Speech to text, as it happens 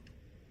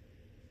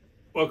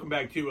Welcome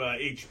back to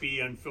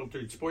HB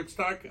Unfiltered Sports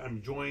Talk.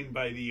 I'm joined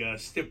by the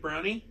Stiff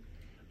Brownie,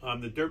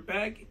 the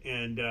Dirtbag,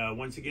 and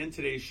once again,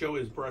 today's show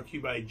is brought to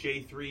you by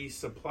J3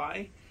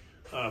 Supply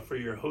for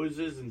your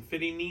hoses and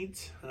fitting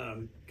needs.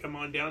 Come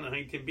on down to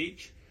Huntington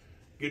Beach.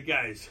 Good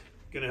guys,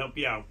 gonna help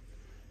you out.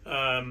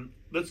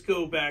 Let's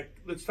go back.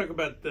 Let's talk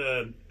about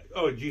the.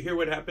 Oh, did you hear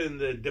what happened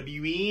in the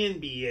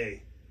WNBA?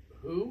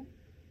 Who?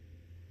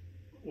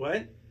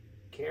 What?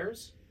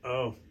 Cares?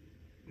 Oh,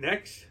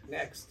 next.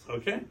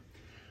 Okay.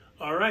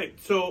 All right,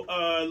 so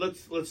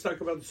let's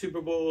talk about the Super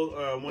Bowl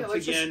once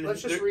again.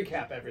 Let's just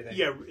recap everything.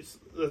 Yeah,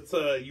 let's.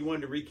 You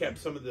wanted to recap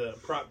some of the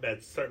prop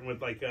bets, starting with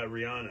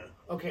Rihanna.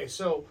 Okay,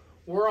 so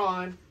we're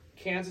on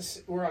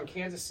Kansas. We're on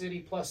Kansas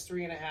City plus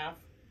 3.5.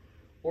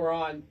 We're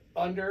on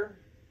under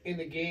in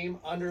the game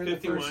under in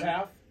 51. The first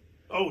half.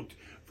 Oh,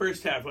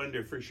 first half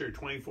under for sure.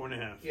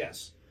 24.5.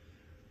 Yes.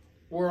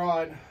 We're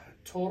on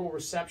total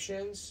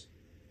receptions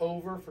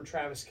over for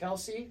Travis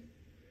Kelce.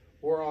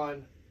 We're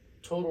on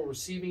total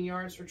receiving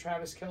yards for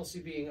Travis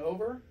Kelce being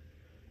over.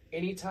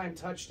 Anytime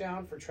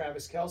touchdown for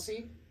Travis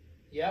Kelce.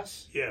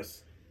 Yes.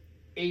 Yes.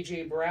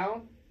 A.J.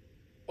 Brown,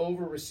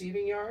 over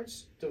receiving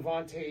yards.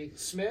 Devontae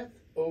Smith,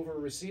 over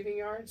receiving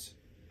yards.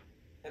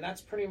 And that's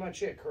pretty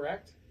much it,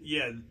 correct?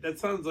 Yeah, that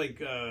sounds like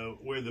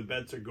where the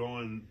bets are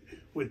going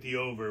with the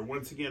over.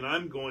 Once again,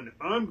 I'm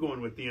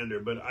going with the under,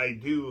 but I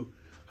do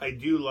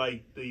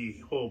like the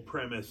whole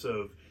premise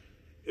of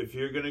if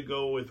you're going to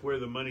go with where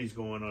the money's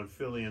going on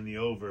Philly and the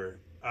over,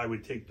 I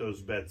would take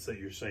those bets that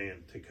you're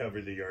saying to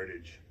cover the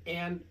yardage.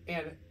 And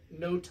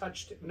no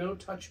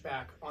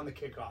touchback on the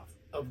kickoff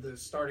of the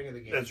starting of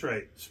the game. That's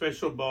right.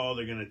 Special ball,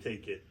 they're going to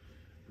take it.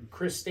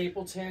 Chris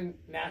Stapleton,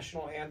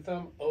 national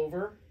anthem,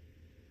 over.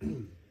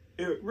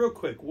 Real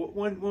quick,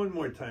 one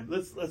more time.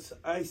 Let's.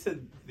 I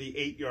said the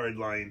 8-yard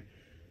line.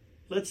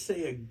 Let's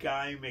say a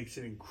guy makes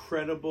an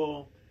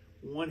incredible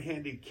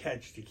one-handed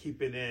catch to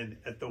keep it in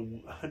at the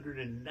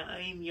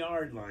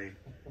 109-yard line.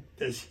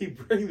 Does he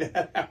bring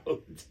that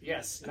out?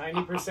 Yes,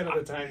 90%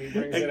 of the time he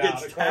brings it out.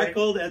 And gets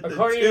tackled at the 2.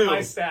 According to my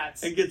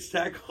stats. And gets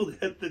tackled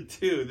at the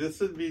 2. This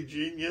would be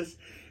genius.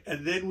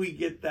 And then we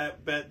get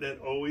that bet that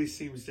always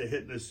seems to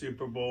hit in the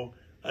Super Bowl,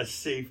 a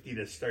safety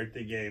to start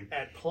the game.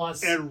 At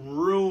plus. And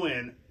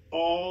ruin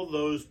all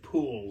those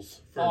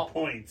pools for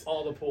points.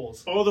 All the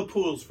pools. All the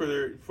pools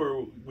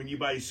for when you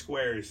buy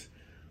squares.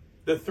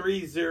 The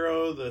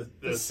 3-0, the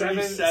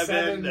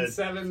 3-7, the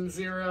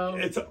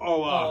 7-0. It's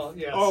all off.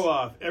 Yes. All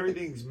off.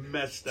 Everything's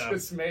messed up.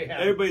 Just mayhem.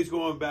 Everybody's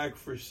going back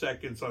for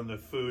seconds on the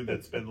food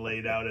that's been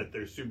laid out at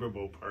their Super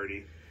Bowl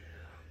party.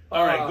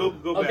 All right,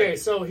 go back. Okay,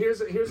 so here's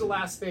the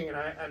last thing, and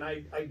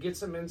I get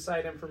some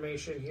inside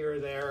information here or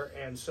there,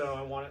 and so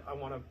I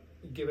want to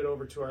give it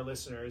over to our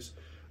listeners.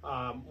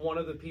 One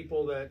of the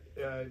people that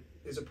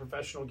is a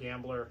professional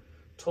gambler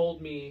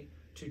told me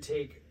to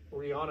take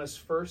Rihanna's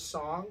first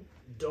song,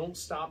 Don't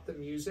Stop the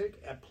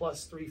Music, at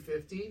plus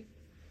 350,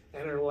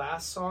 and her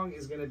last song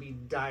is going to be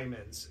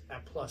Diamonds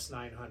at plus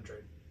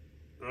 900.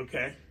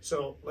 Okay.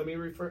 So let me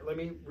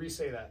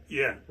re-say that.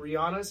 Yeah.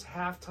 Rihanna's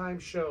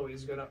halftime show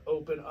is going to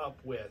open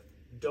up with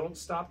Don't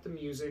Stop the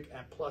Music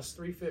at plus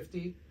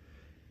 350,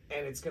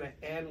 and it's going to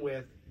end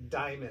with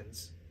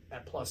Diamonds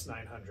at plus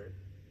 900.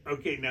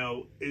 Okay,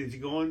 now, is he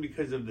going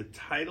because of the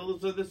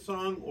titles of the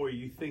song, or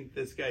you think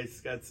this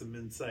guy's got some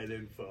inside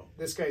info?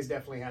 This guy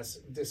definitely has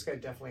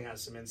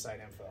some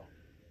inside info.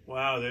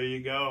 Wow, there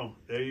you go.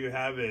 There you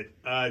have it.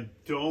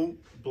 Don't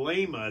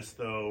blame us,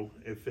 though,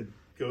 if it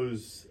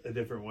goes a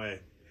different way.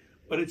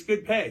 But it's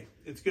good pay.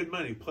 It's good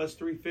money. Plus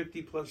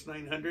 350, plus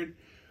 900.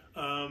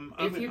 I'm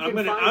gonna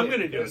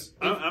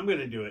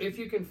do it. If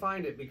you can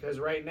find it, because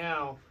right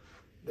now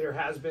there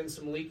has been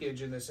some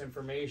leakage in this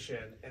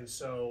information, and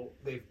so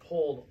they've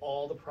pulled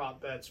all the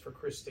prop bets for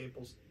Chris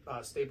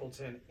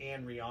Stapleton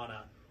and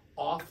Rihanna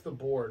off the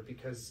board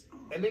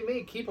and they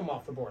may keep them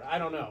off the board. I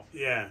don't know.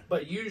 Yeah.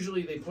 But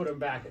usually they put them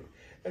back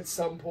at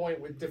some point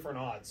with different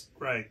odds.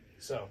 Right.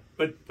 So.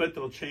 But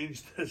they'll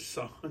change the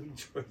song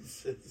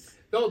choices.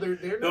 No,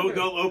 they're not.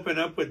 They'll open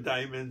up with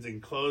Diamonds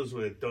and close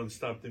with Don't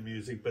Stop the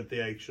Music, but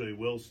they actually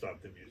will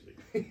stop the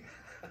music.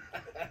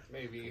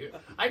 Maybe.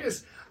 I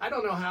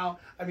don't know how.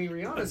 I mean,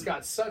 Rihanna's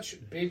got such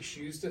big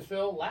shoes to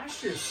fill.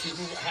 Last year's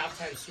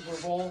halftime Super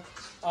Bowl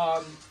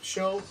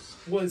show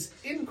was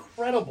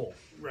incredible.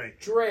 Right.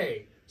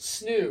 Dre,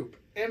 Snoop,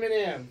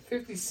 Eminem,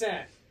 50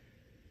 Cent.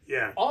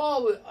 Yeah.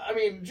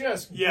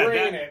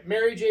 Bringing it.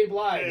 Mary J.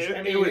 Blige.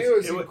 It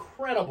was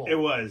incredible. It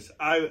was.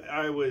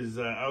 I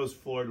was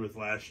floored with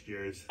last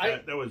year's.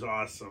 That was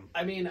awesome.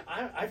 I mean,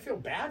 I feel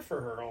bad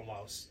for her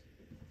almost.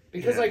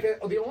 Because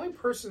the only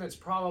person that's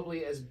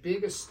probably as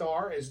big a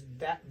star as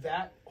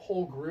that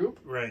whole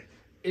group, right,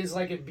 is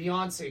like if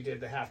Beyonce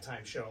did the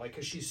halftime show, like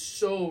because she's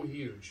so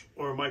huge.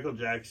 Or Michael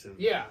Jackson.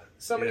 Yeah,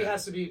 somebody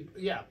has to be.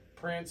 Yeah,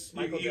 Prince.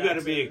 Michael Jackson. You got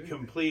to be a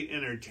complete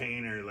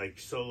entertainer, like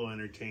solo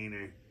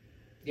entertainer.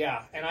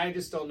 Yeah, and I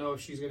just don't know if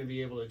she's going to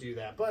be able to do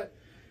that. But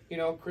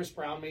Chris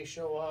Brown may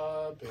show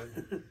up,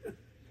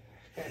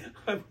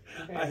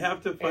 I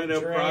have to find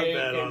a prop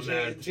bet on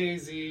that.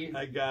 Jay-Z.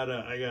 I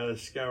gotta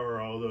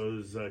scour all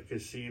those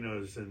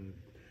casinos and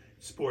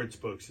sports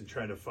books and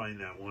try to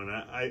find that one.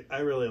 I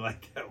really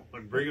like that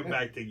one. Bring them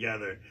back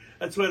together.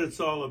 That's what it's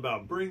all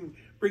about. Bring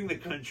the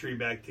country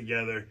back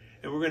together,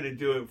 and we're going to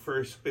do it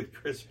first with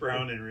Chris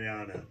Brown and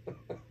Rihanna.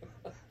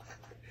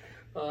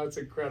 Oh, that's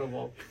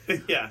incredible.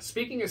 Yeah.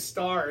 Speaking of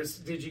stars,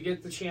 did you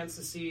get the chance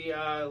to see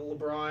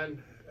LeBron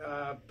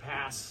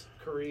pass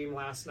Kareem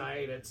last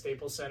night at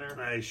Staples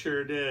Center? I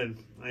sure did.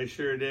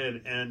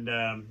 And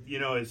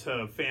his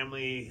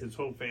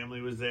whole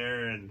family was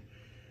there, and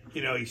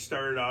he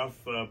started off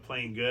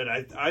playing good.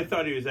 I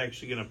thought he was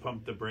actually going to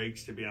pump the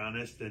brakes, to be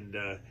honest, and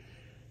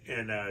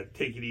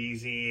take it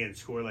easy and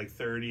score like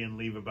 30 and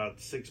leave about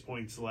 6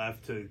 points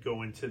left to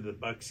go into the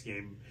Bucks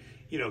game.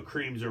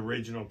 Kareem's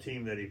original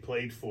team that he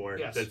played for,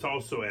 yes. That's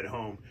also at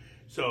home.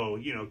 So,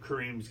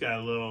 Kareem's got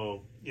a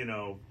little,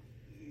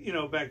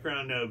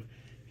 background of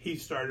he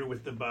started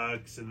with the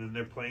Bucks and then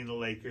they're playing the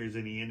Lakers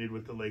and he ended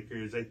with the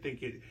Lakers. I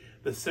think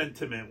the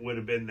sentiment would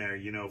have been there,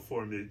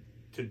 for him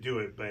to do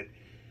it. But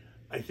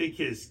I think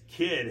his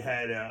kid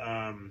had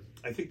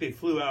I think they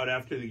flew out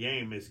after the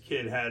game. His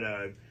kid had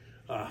a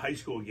high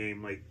school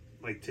game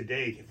like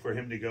today for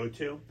him to go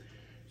to.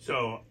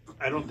 So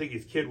I don't think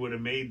his kid would have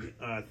made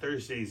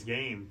Thursday's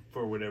game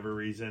for whatever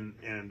reason.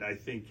 And I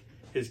think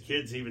his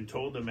kids even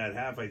told him at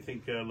half. I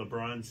think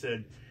LeBron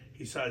said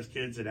he saw his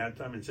kids at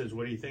halftime and says,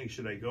 "What do you think?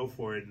 Should I go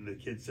for it?" And the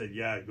kid said,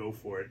 "Yeah, go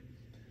for it."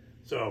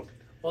 So.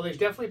 Well, they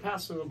definitely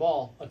passed him the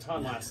ball a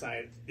ton last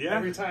night.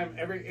 Yeah.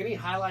 Any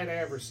highlight I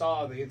ever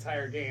saw the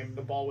entire game,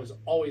 the ball was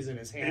always in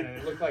his hand, and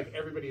it looked like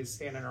everybody is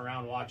standing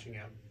around watching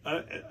him.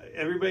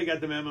 Everybody got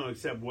the memo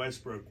except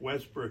Westbrook.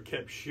 Westbrook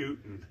kept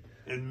shooting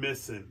and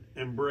missing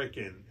and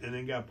bricking, and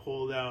then got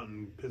pulled out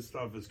and pissed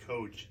off his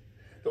coach.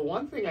 The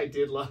one thing I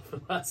did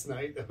love last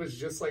night that was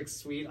just like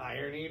sweet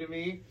irony to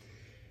me,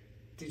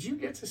 did you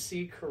get to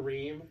see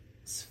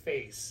Kareem's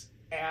face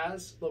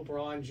as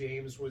LeBron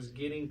James was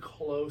getting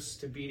close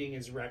to beating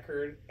his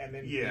record and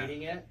then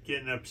beating it?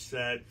 Getting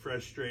upset,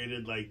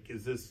 frustrated, like,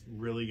 is this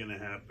really going to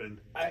happen?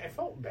 I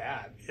felt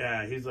bad.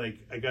 Yeah, he's like,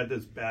 I got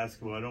this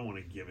basketball, I don't want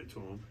to give it to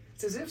him.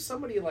 It's as if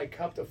somebody like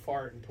cupped a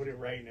fart and put it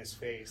right in his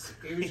face.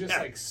 He was just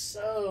like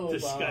so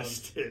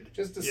disgusted. Bummed.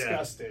 Just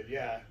disgusted,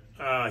 yeah.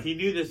 He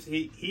knew this.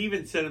 He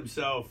even said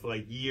himself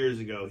like years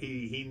ago.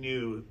 He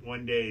knew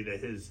one day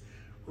that his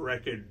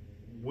record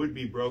would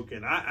be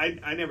broken.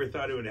 I never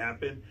thought it would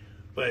happen,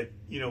 but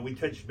we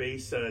touched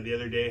base the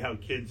other day how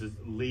kids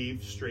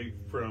leave straight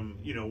from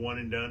one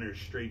and done or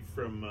straight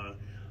from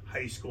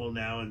high school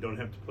now and don't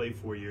have to play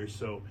 4 years.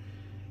 So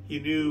he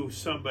knew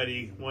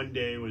somebody one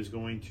day was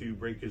going to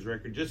break his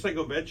record, just like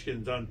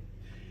Ovechkin's on.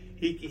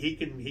 He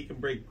can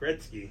break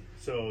Gretzky.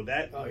 So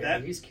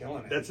he's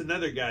killing it. That's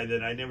another guy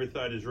that I never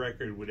thought his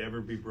record would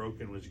ever be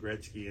broken was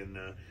Gretzky, and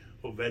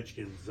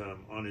Ovechkin's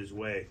on his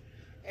way.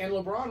 And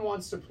LeBron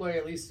wants to play,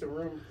 at least the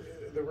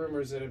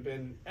rumors that have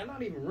been, and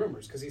not even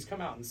rumors because he's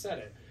come out and said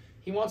it.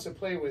 He wants to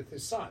play with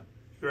his son.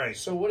 Right.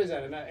 So what is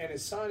that? And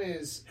his son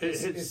is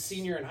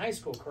senior in high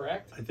school,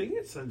 correct? I think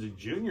his son's a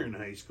junior in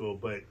high school,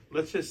 but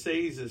let's just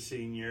say he's a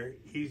senior.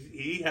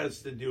 He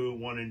has to do a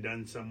one and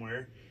done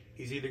somewhere.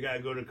 He's either got to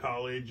go to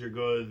college or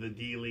go to the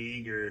D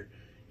League or,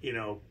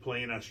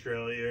 play in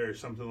Australia or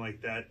something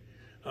like that.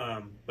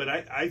 But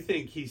I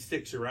think he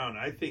sticks around.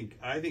 I think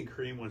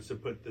Kareem wants to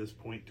put this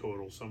point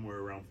total somewhere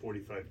around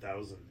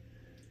 45,000.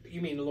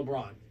 You mean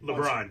LeBron?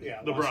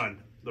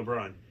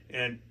 LeBron,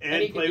 and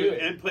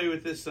play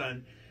with his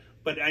son.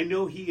 But I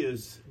know he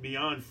is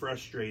beyond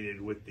frustrated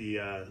with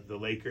the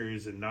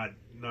Lakers and not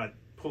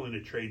pulling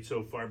a trade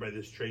so far by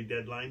this trade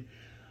deadline.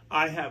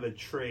 I have a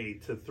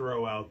trade to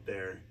throw out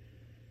there,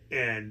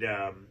 and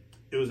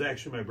it was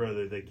actually my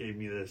brother that gave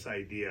me this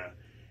idea,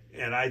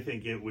 and I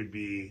think it would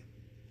be.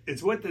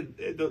 It's what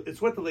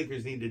the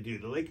Lakers need to do.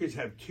 The Lakers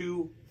have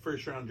 2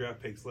 first-round draft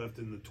picks left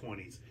in the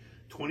 20s,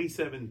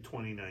 27,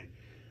 29.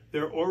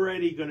 They're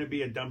already going to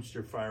be a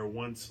dumpster fire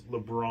once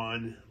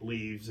LeBron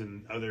leaves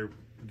and other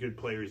good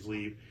players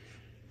leave.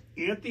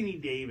 Anthony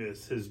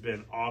Davis has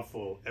been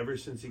awful ever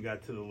since he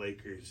got to the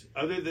Lakers.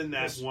 Other than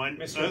that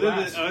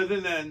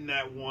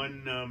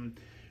one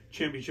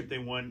championship they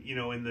won,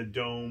 in the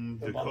dome,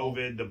 the bubble.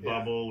 COVID, the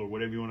bubble, or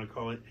whatever you want to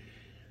call it.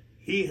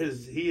 He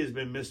has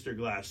been Mr.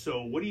 Glass.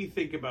 So what do you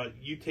think about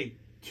you take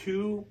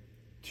two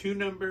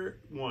number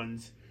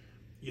ones,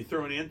 you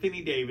throw in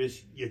Anthony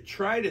Davis, you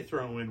try to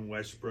throw in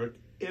Westbrook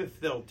if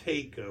they'll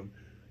take him,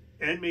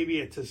 and maybe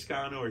a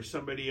Toscano or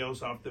somebody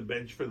else off the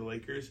bench for the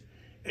Lakers,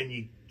 and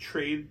you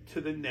trade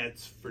to the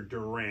Nets for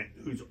Durant,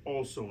 who's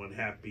also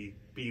unhappy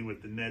being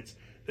with the Nets.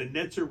 The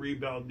Nets are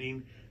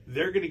rebuilding.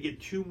 They're going to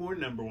get 2 more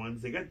number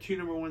ones. They got 2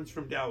 number ones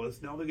from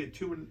Dallas. Now they get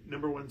 2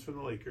 number ones from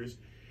the Lakers.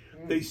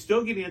 They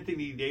still get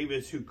Anthony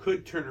Davis, who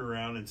could turn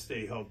around and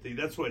stay healthy.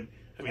 That's what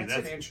I mean.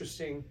 That's an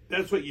interesting.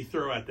 That's what you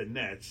throw at the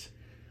Nets.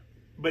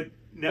 But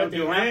now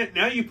Durant.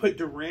 Now you put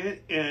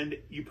Durant and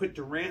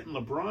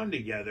LeBron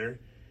together.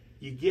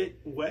 You get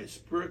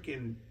Westbrook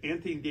and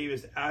Anthony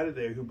Davis out of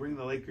there, who bring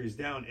the Lakers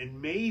down,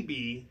 and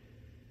maybe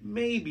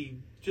maybe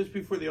just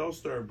before the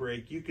All-Star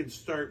break, you can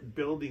start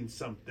building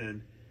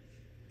something.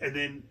 And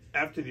then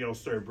after the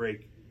All-Star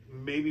break,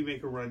 maybe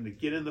make a run to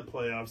get in the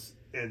playoffs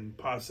and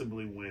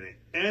possibly win it.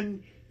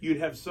 And you'd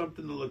have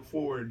something to look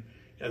forward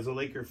as a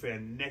Laker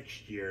fan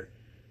next year,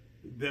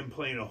 them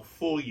playing a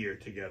full year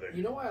together.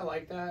 You know why I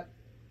like that?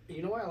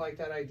 You know why I like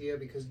that idea?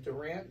 Because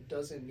Durant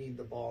doesn't need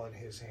the ball in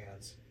his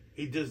hands.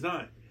 He does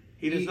not.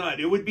 He does not.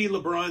 It would be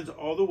LeBron's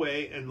all the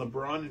way, and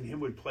LeBron and him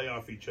would play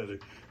off each other.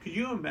 Could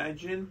you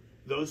imagine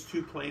those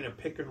two playing a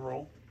pick and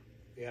roll?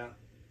 Yeah.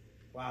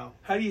 Wow.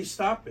 How do you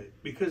stop it?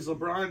 Because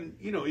LeBron,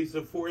 he's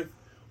the fourth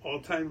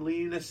all-time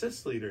leading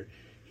assist leader.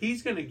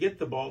 He's going to get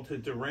the ball to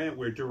Durant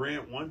where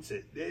Durant wants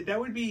it. That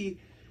would be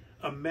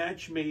a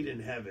match made in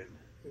heaven.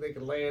 They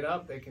can lay it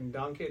up. They can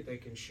dunk it. They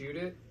can shoot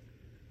it.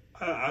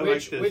 I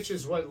like this. Which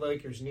is what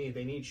Lakers need.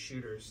 They need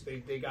shooters.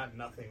 They got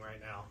nothing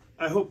right now.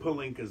 I hope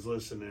Pelinka's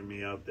listening to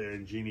me out there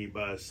and Jeannie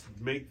Buss.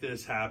 Make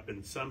this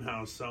happen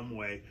somehow, some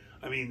way.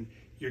 I mean,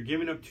 you're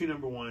giving up 2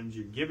 number ones.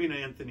 You're giving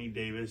Anthony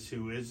Davis,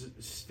 who is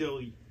still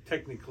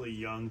technically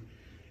young.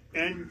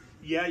 And,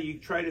 yeah, you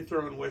try to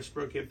throw in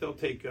Westbrook. If they'll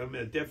take him,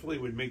 it definitely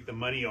would make the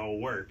money all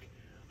work.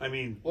 I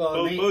mean,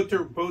 both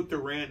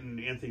Durant and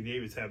Anthony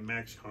Davis have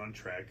max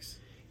contracts.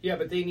 Yeah,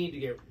 but they need to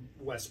get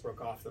Westbrook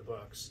off the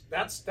books.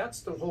 That's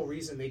the whole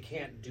reason they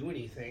can't do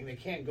anything. They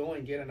can't go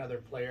and get another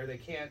player. They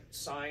can't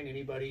sign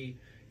anybody,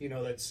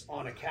 that's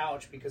on a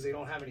couch because they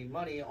don't have any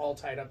money, all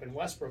tied up in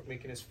Westbrook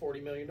making his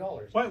 $40 million.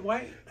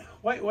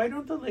 Why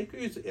don't the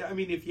Lakers? I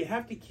mean, if you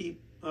have to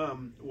keep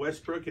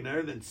Westbrook, and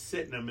other than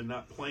sitting him and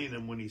not playing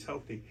him when he's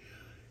healthy,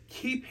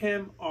 keep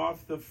him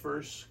off the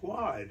first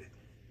squad.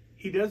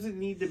 He doesn't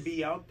need to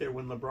be out there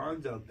when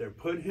LeBron's out there.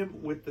 Put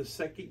him with the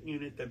second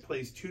unit that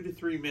plays 2 to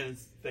 3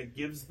 minutes, that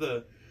gives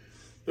the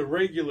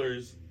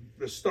regulars,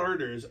 the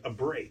starters, a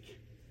break.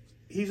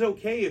 He's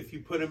okay if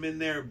you put him in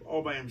there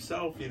all by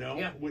himself,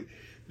 Yeah.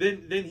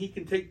 Then he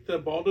can take the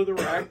ball to the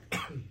rack.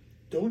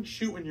 Don't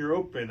shoot when you're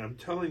open. I'm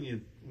telling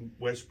you,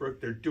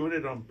 Westbrook, they're doing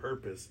it on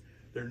purpose.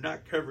 They're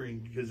not covering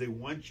because they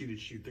want you to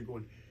shoot. They're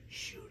going,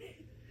 shoot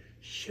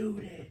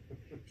it.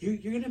 You're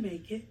going to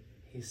make it.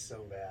 He's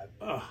so bad.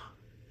 Ugh.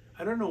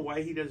 I don't know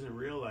why he doesn't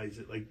realize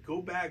it. Like,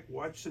 go back,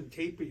 watch some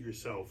tape of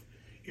yourself.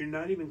 You're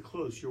not even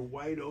close. You're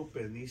wide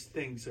open. These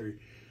things are...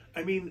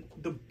 I mean,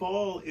 the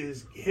ball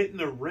is hitting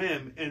the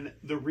rim, and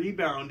the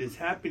rebound is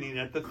happening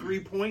at the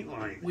 3-point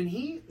line. When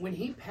he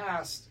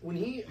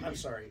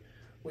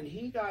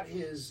got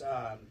his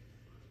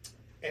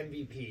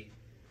MVP,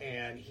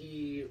 and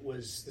he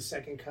was the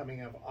second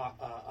coming of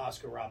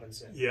Oscar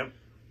Robinson. Yep.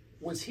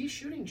 Was he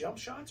shooting jump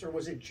shots, or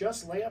was it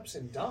just layups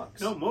and dunks?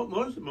 No,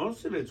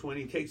 most of it's when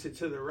he takes it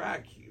to the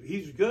rack.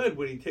 He's good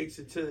when he takes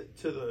it to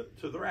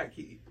the rack.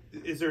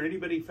 Is there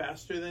anybody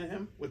faster than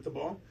him with the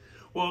ball?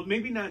 Well,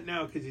 maybe not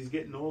now because he's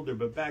getting older,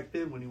 but back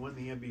then when he won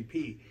the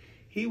MVP,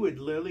 he would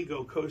literally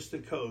go coast to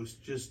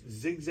coast, just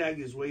zigzag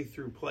his way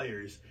through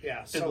players,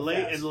 and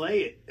lay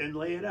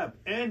it up.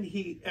 And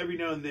he every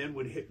now and then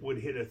would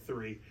hit a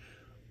 3.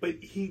 But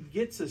he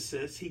gets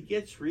assists, he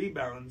gets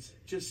rebounds.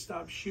 Just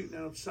stop shooting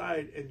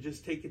outside and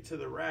just take it to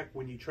the rack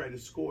when you try to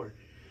score.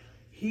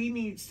 He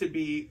needs to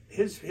be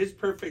his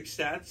perfect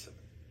stats.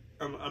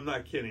 I'm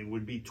not kidding.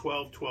 Would be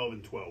 12, 12,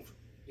 and 12.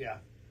 Yeah.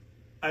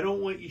 I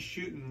don't want you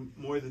shooting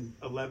more than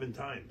 11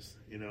 times.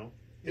 In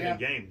a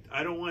game.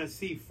 I don't want to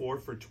see 4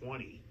 for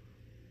 20.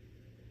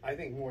 I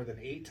think more than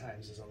 8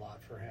 times is a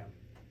lot for him.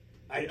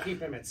 I'd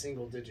keep him at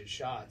single-digit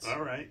shots.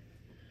 All right.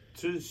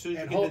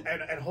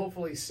 And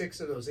hopefully 6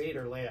 of those 8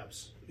 are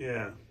layups.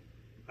 Yeah,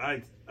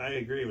 I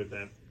agree with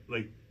that.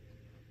 Like,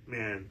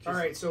 man. All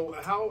right, so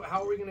how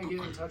are we going to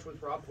get in touch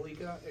with Rob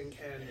Pelinka and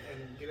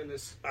get in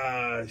this?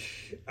 I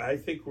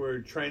think we're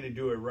trying to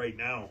do it right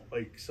now.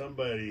 Like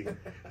somebody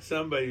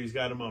who's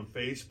got him on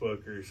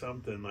Facebook or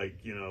something. Like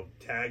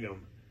tag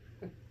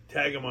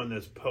him on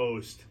this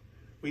post.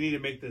 We need to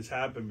make this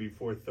happen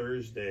before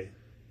Thursday.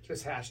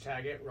 Just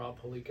hashtag it, Rob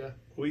Pelinka.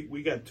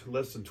 We got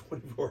less than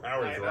 24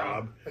 hours,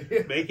 Rob.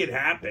 Make it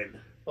happen.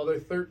 Well, they're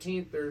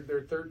 13th. They're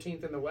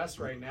 13th in the West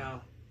right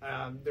now.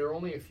 They're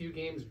only a few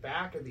games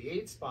back of the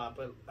 8th spot,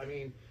 but I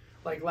mean,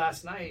 like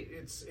last night,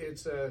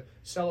 it's a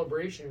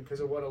celebration because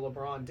of what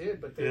LeBron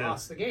did, but they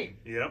lost the game.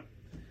 Yep.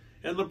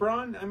 And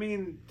LeBron, I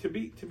mean, to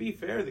be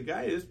fair, the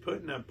guy is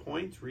putting up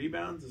points,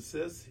 rebounds,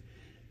 assists.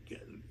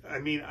 I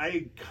mean,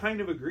 I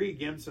kind of agree,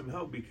 give him some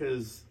help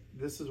because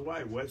this is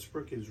why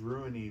Westbrook is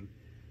ruining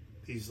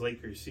these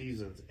Lakers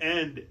seasons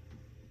and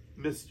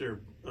Mr.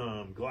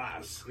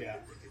 Glass. Yeah.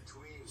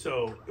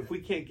 So if we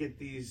can't get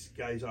these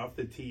guys off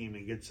the team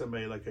and get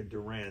somebody like a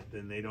Durant,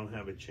 then they don't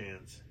have a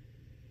chance.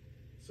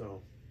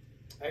 So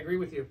I agree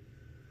with you.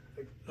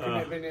 It couldn't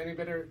have been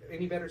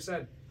any better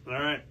said. All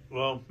right.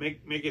 Well,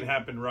 make it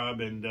happen, Rob,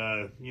 and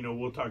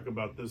we'll talk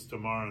about this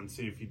tomorrow and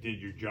see if you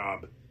did your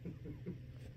job.